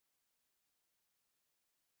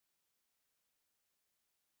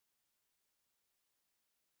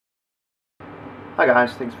Hi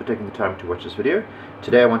guys, thanks for taking the time to watch this video.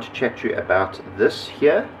 Today I want to chat to you about this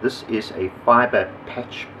here. This is a Fibre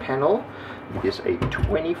patch panel. It is a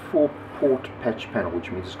 24 port patch panel,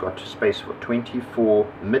 which means it's got space for 24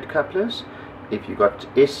 mid couplers. If you've got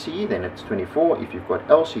SC, then it's 24. If you've got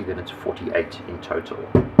LC, then it's 48 in total.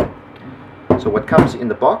 So what comes in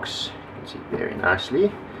the box, you can see very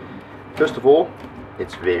nicely. First of all,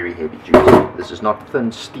 it's very heavy duty. This is not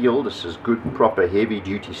thin steel, this is good proper heavy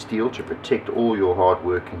duty steel to protect all your hard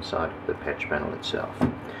work inside of the patch panel itself.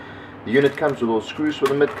 The unit comes with all screws for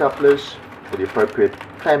the mid couplers, for the appropriate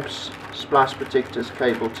clamps, splice protectors,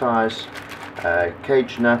 cable ties,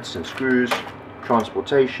 cage nuts and screws,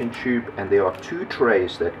 transportation tube, and there are two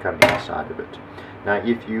trays that come inside of it. Now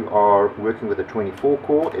if you are working with a 24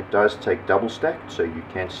 core, it does take double stacked, so you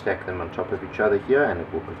can stack them on top of each other here and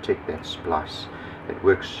it will protect that splice. It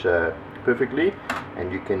works perfectly,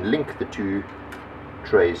 and you can link the two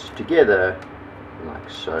trays together like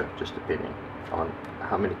so, just depending on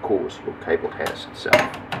how many cores your cable has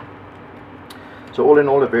itself. So all in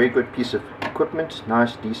all, a very good piece of equipment,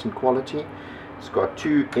 nice decent quality. It's got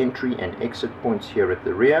two entry and exit points here at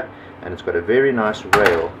the rear, and it's got a very nice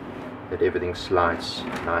rail that everything slides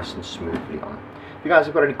nice and smoothly on. If you guys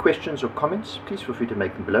have got any questions or comments, please feel free to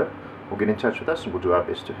make them below or get in touch with us and we'll do our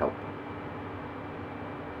best to help.